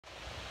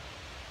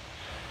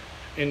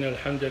إن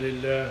الحمد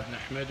لله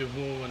نحمده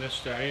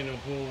ونستعينه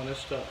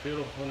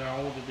ونستغفره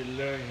ونعوذ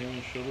بالله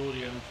من شرور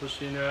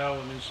أنفسنا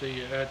ومن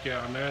سيئات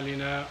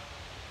أعمالنا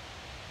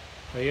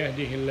من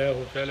يهده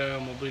الله فلا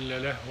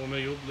مضل له ومن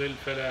يضلل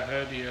فلا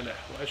هادي له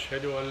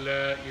وأشهد أن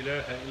لا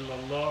إله إلا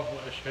الله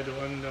وأشهد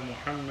أن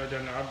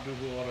محمدا عبده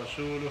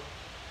ورسوله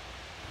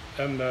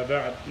أما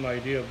بعد. My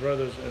dear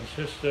brothers and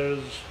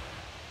sisters,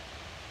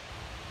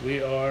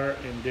 we are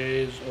in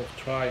days of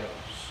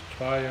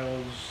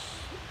trials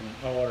in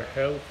our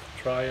health,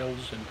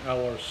 trials in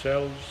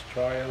ourselves,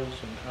 trials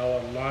in our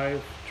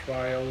life,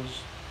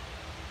 trials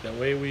the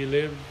way we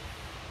live,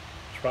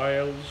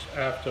 trials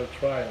after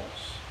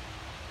trials.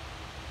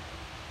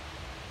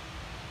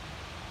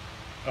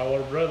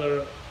 Our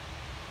brother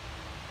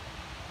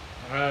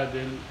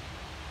Adil,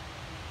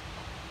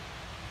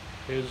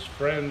 his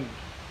friend,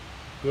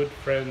 good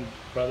friend,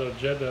 brother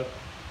Jabir,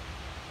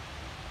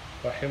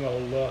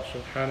 rahimahullah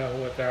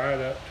subhanahu wa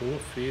ta'ala,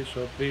 توفي,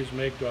 so please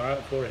make dua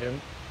for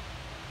him.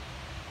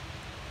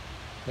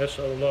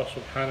 نسأل الله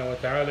سبحانه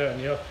وتعالى أن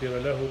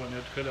يغفر له وأن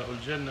يدخله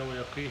الجنة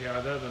ويقيه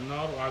عذاب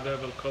النار وعذاب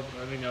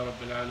القبر آمين يا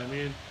رب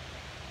العالمين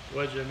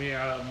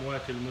وجميع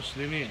أموات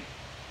المسلمين.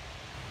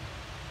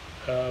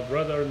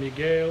 Brother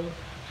Miguel,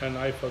 and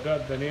I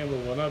forgot the name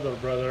of another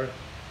brother,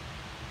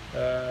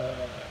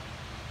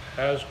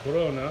 has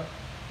corona,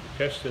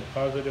 tested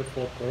positive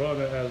for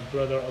corona, as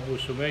brother Abu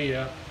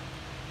Sumayya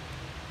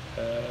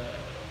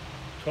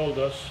told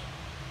us.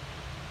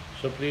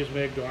 So please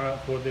make dua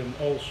for them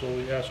also.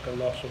 We ask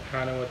Allah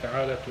subhanahu wa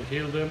ta'ala to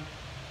heal them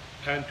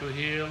and to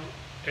heal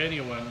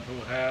anyone who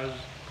has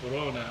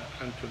corona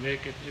and to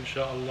make it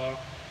inshallah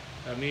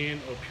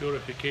ameen or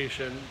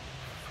purification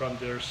from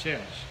their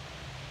sins.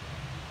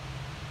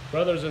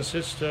 Brothers and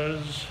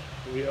sisters,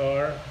 we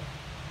are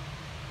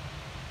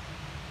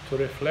to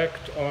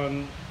reflect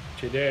on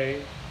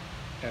today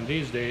and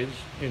these days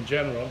in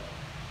general.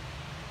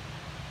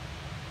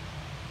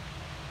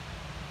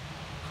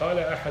 قال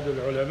أحد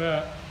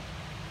العلماء: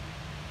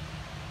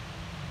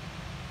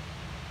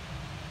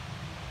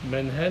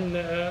 من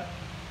هنأ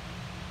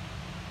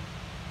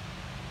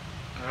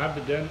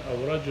عبدا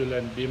أو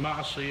رجلا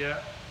بمعصية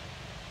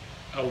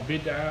أو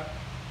بدعة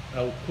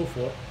أو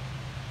كفر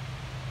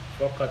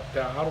فقد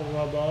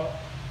تعرض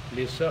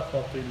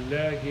لسخط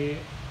الله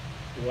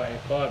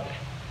وعقابه.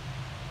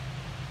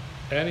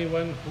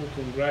 Anyone who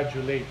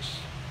congratulates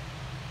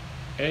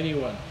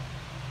anyone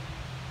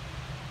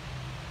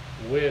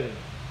with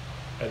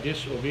a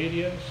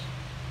disobedience,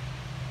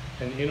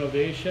 an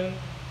innovation,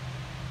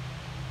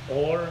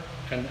 or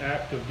an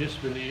act of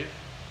disbelief,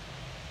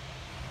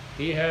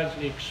 he has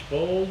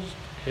exposed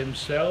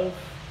himself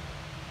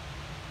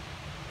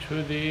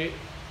to the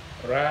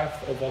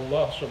wrath of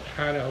Allah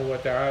subhanahu wa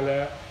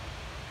ta'ala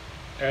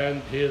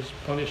and his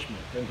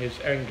punishment and his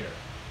anger.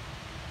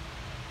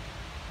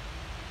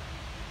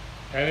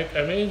 And it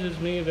amazes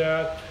me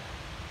that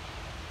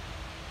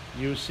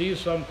you see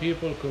some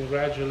people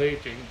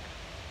congratulating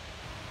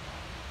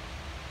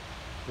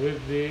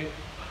with the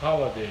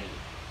holiday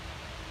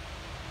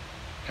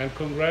and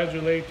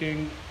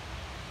congratulating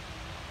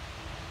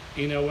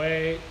in a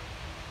way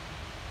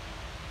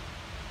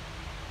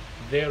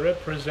they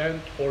represent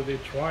or they're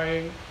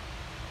trying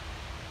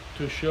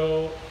to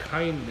show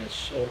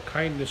kindness or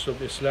kindness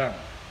of Islam,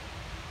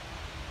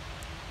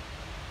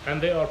 and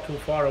they are too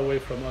far away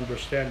from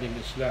understanding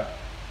Islam,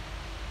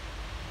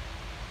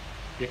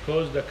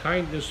 because the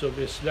kindness of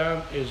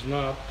Islam is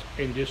not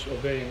in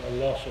disobeying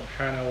Allah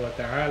subhanahu wa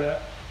ta'ala.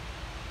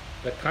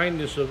 The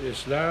kindness of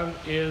Islam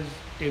is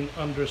in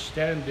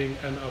understanding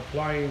and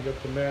applying the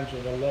commands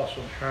of Allah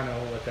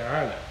subhanahu wa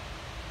ta'ala.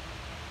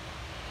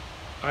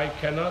 I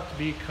cannot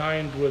be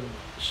kind with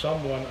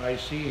someone I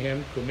see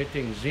him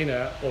committing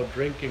zina or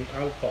drinking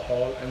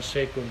alcohol and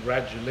say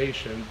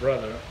congratulations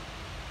brother,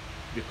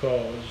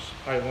 because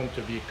I want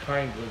to be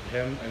kind with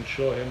him and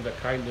show him the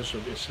kindness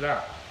of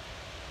Islam.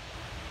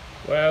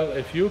 Well,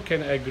 if you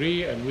can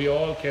agree and we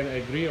all can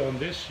agree on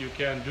this, you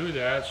can do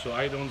that. So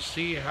I don't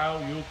see how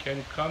you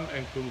can come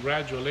and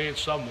congratulate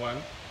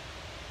someone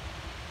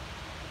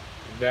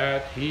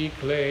that he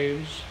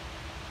claims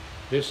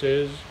this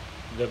is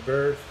the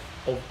birth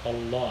of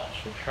Allah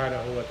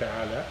subhanahu wa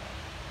ta'ala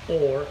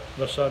or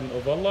the son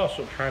of Allah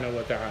subhanahu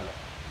wa ta'ala.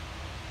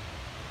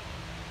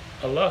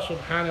 Allah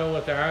subhanahu wa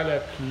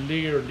ta'ala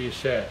clearly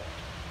said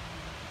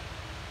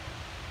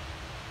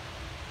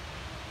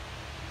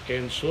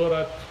in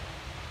Surah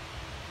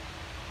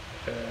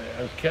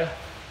الكهف: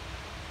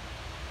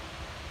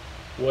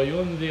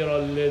 وينذر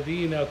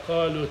الذين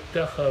قالوا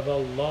اتخذ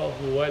الله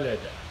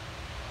ولدا.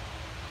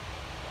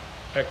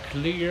 A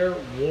clear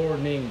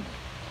warning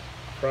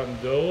from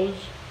those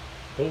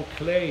who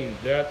claim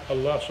that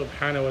Allah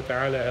subhanahu wa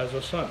ta'ala has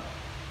a son.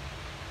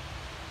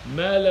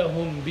 ما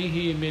لهم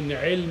به من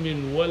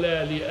علم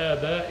ولا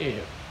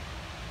لآبائهم.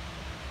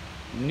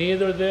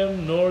 Neither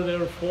them nor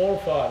their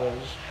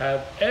forefathers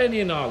have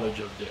any knowledge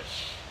of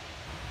this.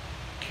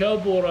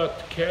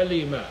 كبرت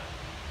كلمة.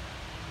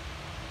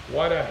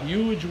 What a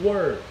huge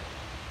word.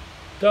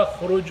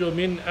 تخرج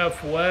من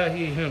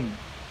أفواههم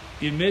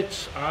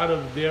emits out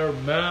of their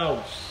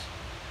mouths.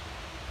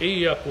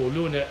 إِن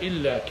يَقُولُونَ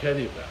إِلَّا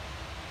كَذِبًا.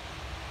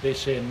 They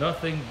say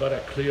nothing but a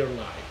clear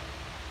lie.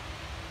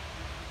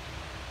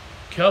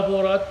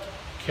 كبرت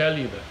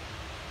كلمة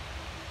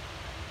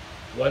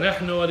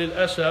ونحن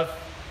وللأسف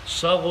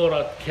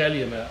صغرت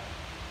كلمة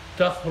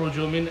تخرج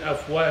من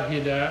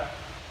أفواهنا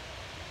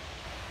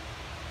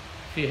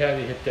في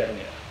هذه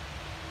التهنئة.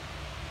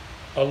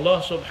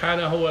 الله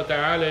سبحانه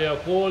وتعالى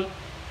يقول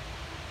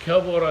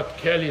كبرت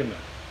كلمة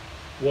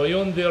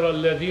وينذر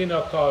الذين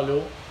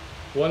قالوا،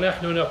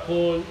 ونحن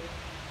نقول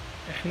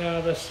احنا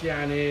بس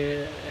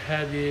يعني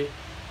هذه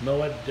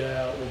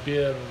مودة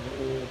وبر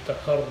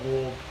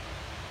وتقرب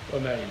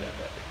وما إلى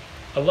ذلك.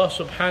 Allah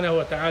subhanahu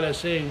wa ta'ala is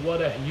saying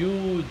what a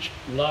huge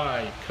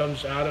lie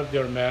comes out of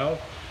their mouth,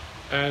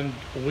 and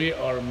we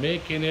are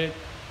making it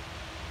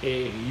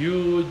a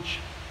huge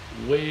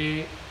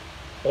way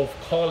of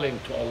calling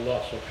to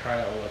Allah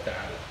subhanahu wa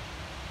ta'ala.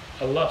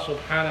 Allah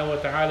subhanahu wa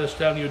ta'ala is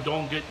telling you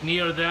don't get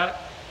near that,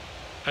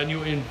 and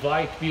you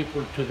invite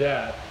people to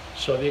that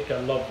so they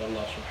can love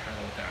Allah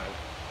subhanahu wa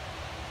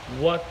ta'ala.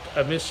 What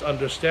a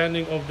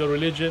misunderstanding of the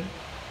religion,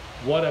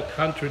 what a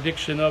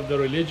contradiction of the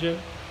religion.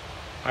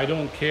 I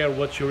don't care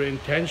what's your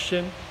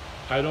intention,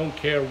 I don't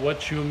care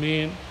what you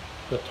mean,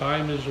 the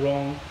time is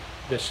wrong,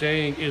 the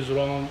saying is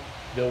wrong,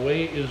 the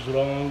way is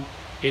wrong.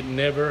 It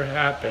never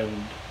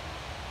happened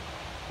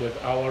with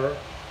our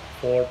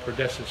four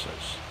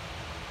predecessors.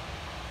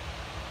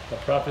 The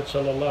Prophet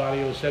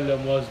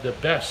ﷺ was the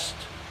best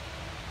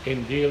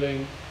in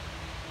dealing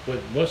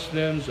with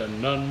Muslims and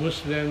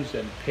non-Muslims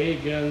and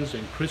pagans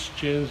and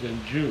Christians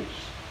and Jews.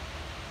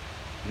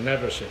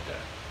 Never said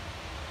that.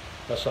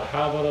 The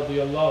Sahaba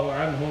radiallahu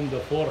anhum, the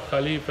four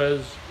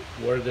Khalifas,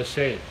 were the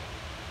same.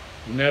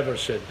 Never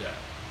said that.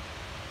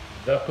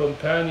 The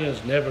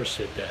companions never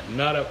said that.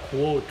 Not a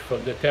quote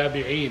from the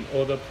Tabi'een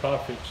or the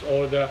Prophets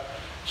or the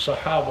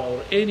Sahaba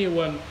or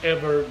anyone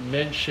ever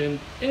mentioned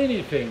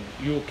anything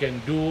you can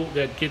do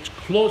that gets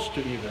close to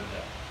even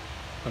that.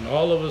 And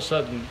all of a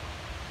sudden,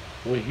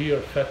 we hear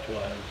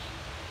fatwas.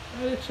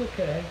 Well, it's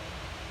okay.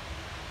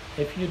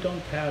 If you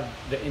don't have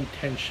the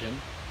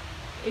intention,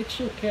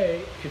 it's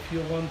okay. If you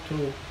want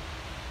to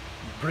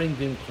bring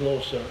them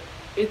closer,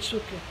 it's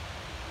okay.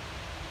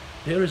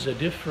 There is a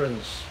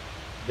difference.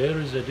 There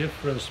is a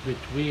difference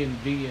between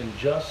being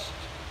just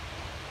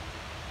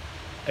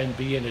and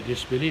being a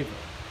disbeliever.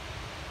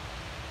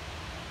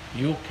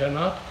 You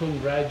cannot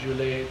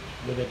congratulate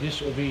with a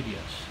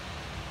disobedience.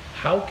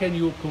 How can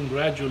you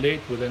congratulate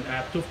with an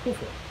act of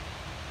kufr?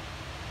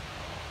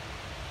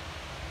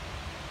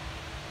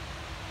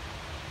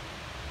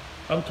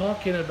 I'm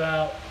talking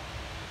about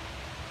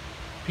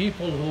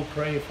people who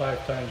pray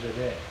 5 times a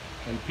day,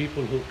 and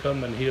people who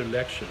come and hear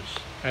lectures,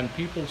 and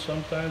people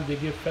sometimes they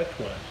give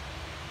fatwas,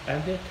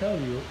 and they tell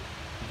you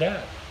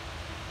that,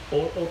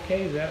 or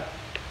okay that.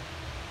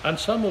 And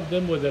some of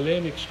them with a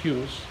lame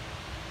excuse,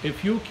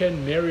 if you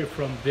can marry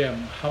from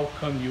them, how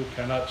come you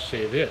cannot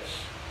say this?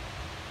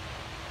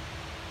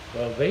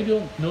 Well, they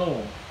don't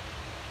know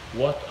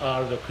what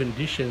are the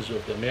conditions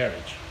of the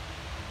marriage.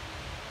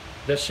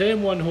 The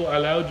same one who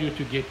allowed you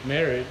to get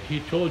married, he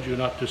told you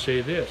not to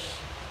say this.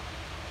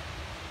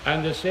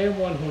 And the same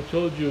one who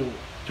told you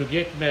to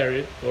get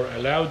married or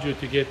allowed you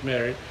to get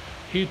married,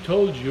 he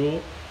told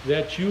you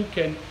that you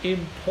can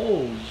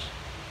impose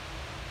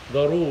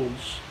the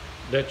rules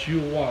that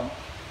you want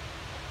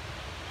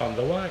on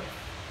the wife.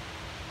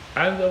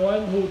 And the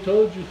one who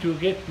told you to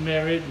get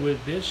married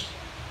with this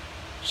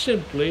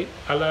simply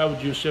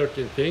allowed you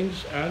certain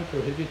things and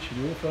prohibits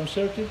you from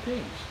certain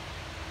things.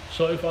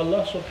 So if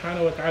Allah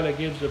subhanahu wa ta'ala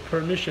gives a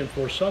permission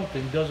for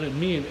something, doesn't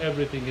mean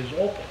everything is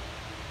open.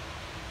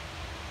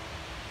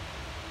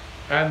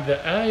 And the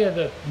ayah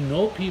that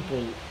no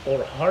people,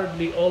 or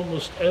hardly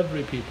almost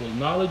every people,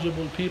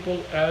 knowledgeable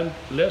people and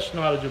less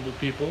knowledgeable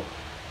people,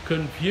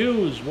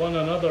 confuse one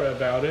another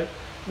about it,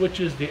 which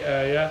is the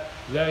ayah,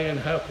 لا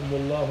ينهاكم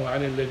الله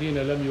عن الذين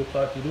لم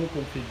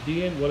يقاتلوكم في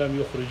الدين ولم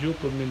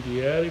يخرجوكم من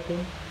دياركم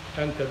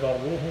أن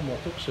تبروهم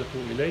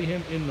وتقسطوا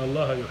إليهم إن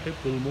الله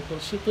يحب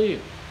المقسطين.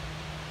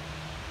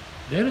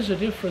 There is a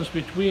difference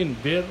between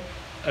bir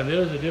and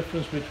there is a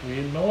difference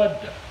between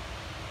mawadda.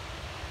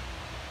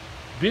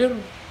 Bir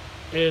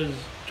is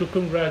to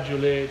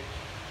congratulate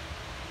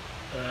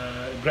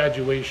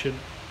graduation,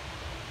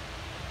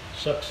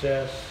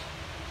 success,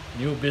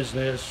 new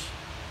business,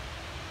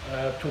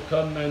 to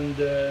come and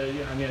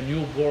a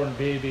newborn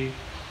baby,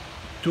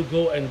 to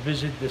go and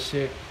visit the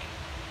sick,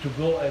 to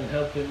go and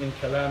help them in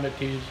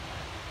calamities.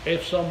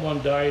 If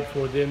someone died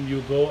for them,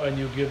 you go and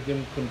you give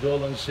them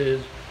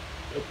condolences,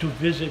 to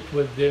visit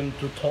with them,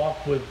 to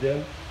talk with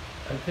them,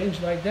 and things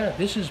like that.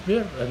 This is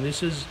bir, and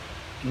this is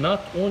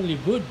not only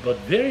good, but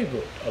very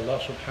good. Allah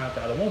subhanahu wa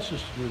ta'ala wants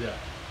us to do that.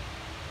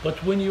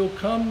 But when you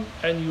come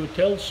and you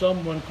tell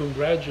someone,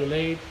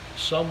 congratulate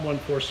someone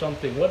for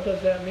something, what does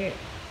that mean?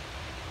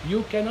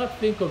 You cannot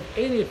think of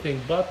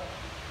anything but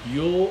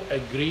you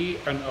agree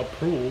and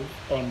approve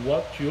on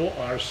what you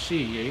are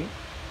seeing,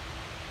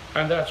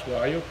 and that's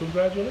why you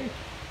congratulate.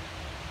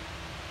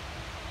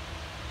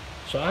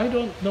 So I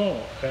don't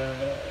know.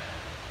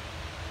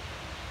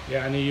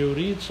 Yani you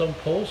read some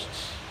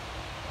posts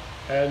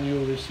and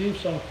you receive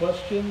some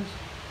questions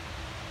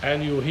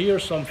and you hear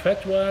some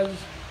fatwas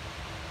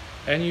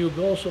and you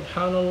go,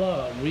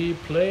 subhanallah, we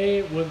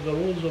play with the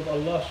rules of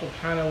Allah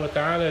subhanahu wa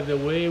ta'ala the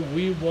way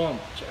we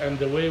want and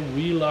the way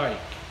we like.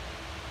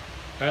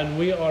 And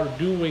we are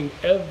doing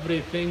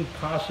everything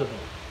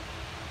possible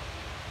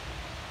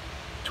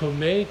to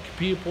make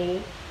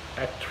people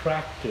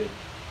attracted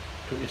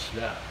to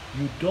Islam.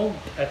 You don't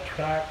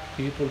attract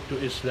people to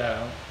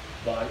Islam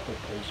by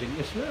opposing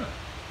Islam.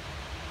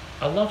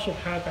 Allah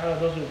subhanahu wa ta'ala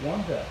doesn't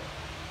want that.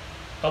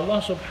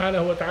 Allah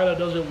subhanahu wa ta'ala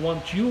doesn't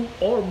want you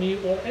or me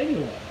or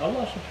anyone.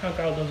 Allah subhanahu wa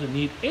ta'ala doesn't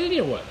need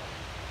anyone.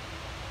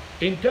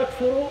 إن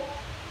تكفروا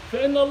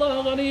فإن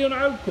الله غني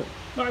عنكم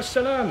مع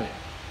السلامة.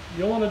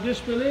 You want to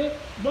disbelieve?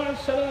 مع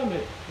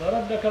السلامة.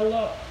 ردك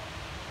الله.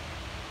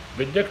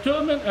 بدك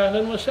تؤمن؟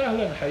 أهلا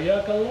وسهلا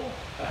حياك الله.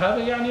 هذا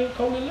يعني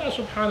قول الله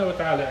سبحانه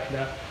وتعالى.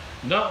 احنا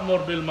نأمر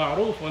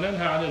بالمعروف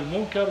وننهى عن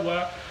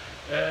المنكر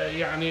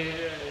ويعني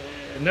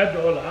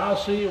ندعو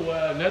العاصي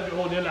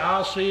وندعو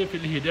للعاصي في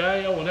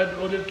الهداية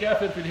وندعو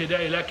للكافر في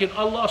الهداية. لكن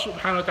الله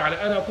سبحانه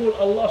وتعالى، أنا أقول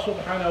الله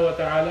سبحانه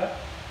وتعالى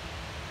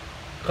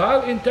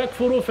قال إن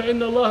تكفروا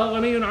فإن الله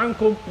غني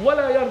عنكم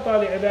ولا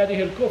يرضى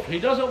لعباده الكفر. He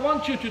doesn't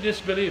want you to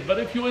disbelieve, but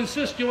if you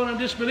insist you want to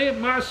disbelieve,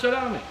 مع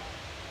السلامة.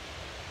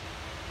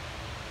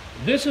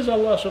 This is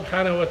Allah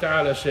subhanahu wa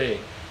ta'ala saying.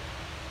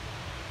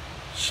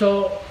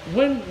 So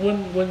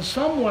when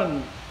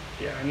someone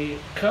يعني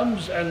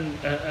comes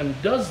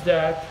and does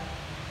that,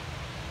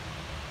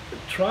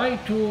 try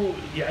to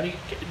يعني,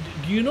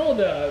 do you know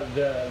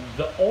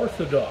the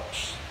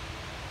Orthodox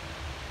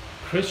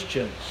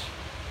Christians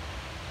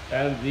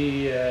and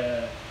the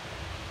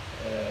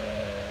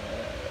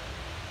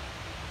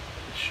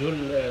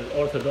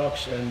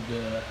Orthodox and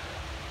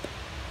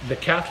the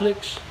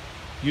Catholics,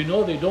 you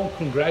know they don't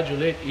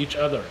congratulate each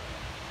other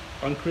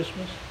on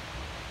Christmas?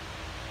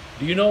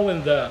 Do you know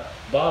when the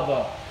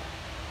Baba,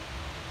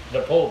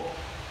 the Pope,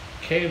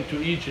 came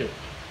to Egypt,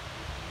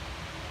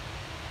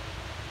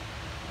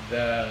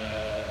 the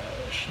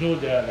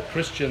Shnuda, the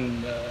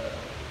Christian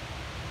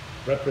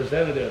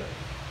representative,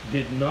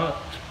 did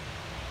not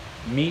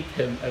meet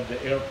him at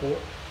the airport?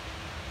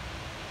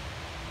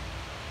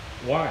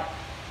 Why?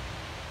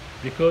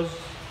 Because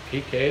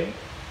he came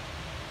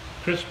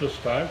Christmas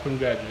time,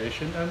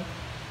 congratulations, and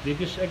they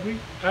disagreed.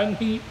 And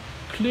he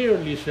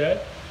clearly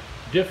said,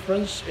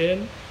 difference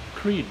in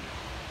creed.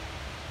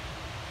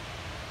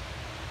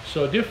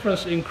 So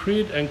difference in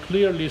creed, and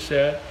clearly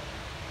said,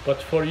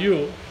 but for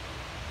you,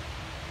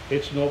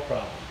 it's no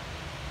problem.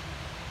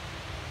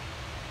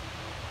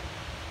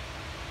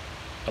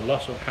 Allah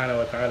subhanahu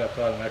wa ta'ala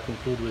قال, and I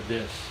conclude with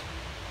this,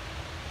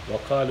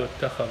 وَقَالُوا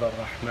اتَّخَذَ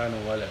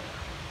الرَّحْمَنُ وَلَدًا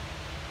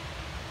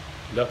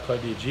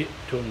لَقَدْ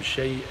جِئْتُمْ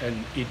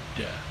شَيْئًا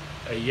إِدًّا.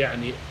 أي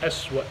يعني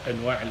أسوأ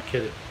أنواع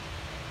الكذب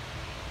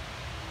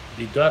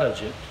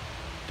لدرجة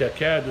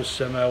تكاد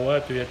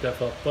السماوات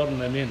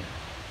يتفطرن منه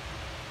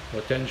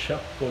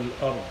وتنشق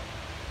الأرض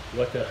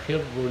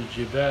وتخر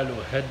الجبال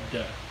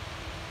هدا.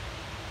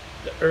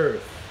 The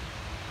earth,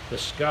 the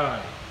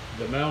sky,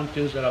 the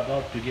mountains are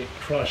about to get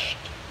crushed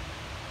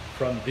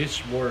from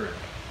this word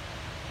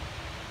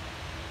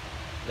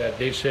that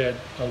they said,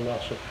 Allah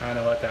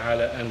subhanahu wa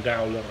ta'ala, and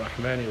da'u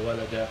lirrahmani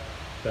walada,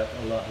 that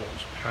Allah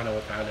subhanahu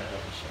wa ta'ala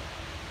has a son.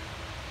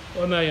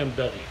 وما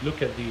ينبغي.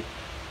 Look at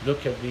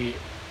the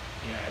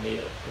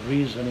يعني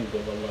reasoning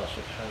of Allah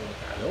subhanahu wa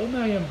ta'ala.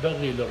 وما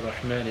ينبغي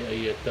للرحمن أن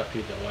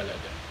يتخذ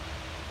ولدا.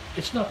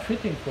 It's not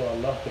fitting for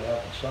Allah to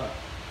have a son.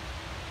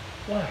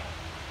 Why?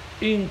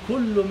 إن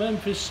كل من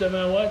في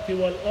السماوات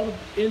والأرض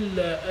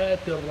إلا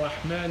آتي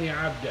الرحمن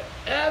عبدا.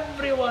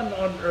 Everyone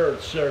on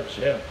earth serves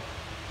him.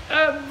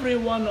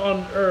 Everyone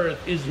on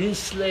earth is his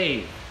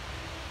slave.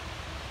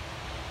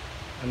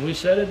 And we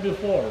said it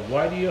before.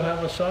 Why do you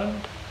have a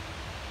son?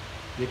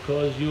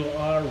 Because you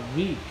are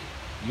weak.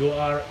 You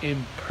are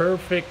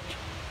imperfect.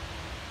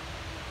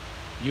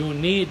 You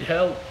need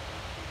help.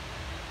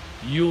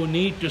 You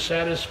need to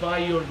satisfy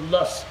your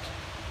lust.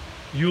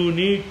 You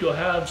need to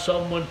have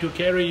someone to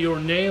carry your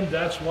name.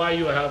 That's why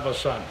you have a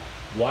son.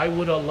 Why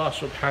would Allah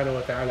subhanahu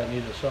wa ta'ala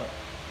need a son?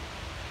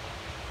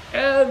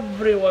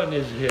 Everyone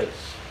is his.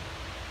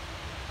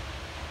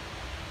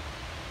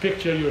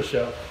 Picture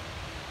yourself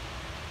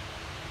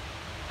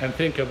and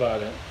think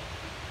about it.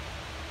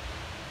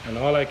 And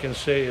all I can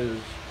say is,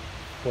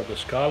 for the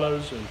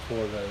scholars and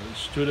for the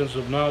students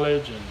of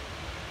knowledge and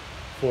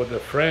for the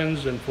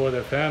friends and for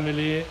the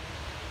family,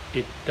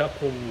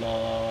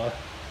 ittaqullah.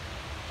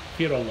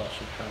 Fear Allah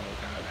subhanahu wa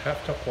ta'ala. Have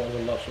taqwa of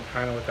Allah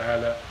subhanahu wa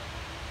ta'ala.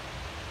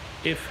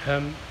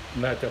 Ifham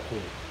ma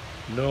taqul.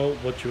 Know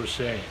what you're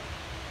saying.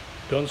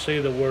 Don't say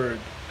the word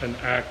and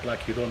act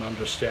like you don't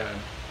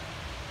understand.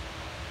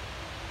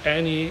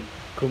 Any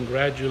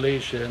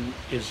congratulation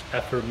is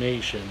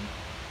affirmation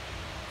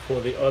for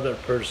the other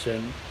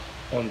person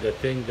on the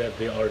thing that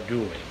they are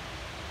doing.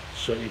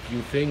 So if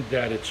you think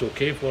that it's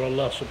okay for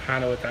Allah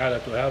subhanahu wa ta'ala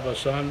to have a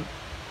son,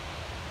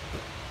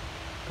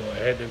 go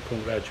ahead and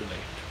congratulate.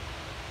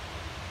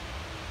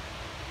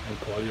 and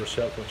call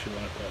yourself what you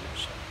want to call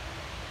yourself.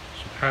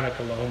 سبحانك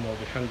اللهم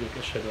وبحمدك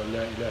أشهد أن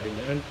لا إله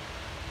إلا أنت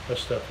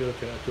أستغفرك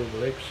وأتوب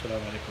إليك.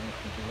 السلام عليكم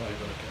ورحمة الله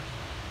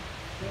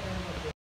وبركاته.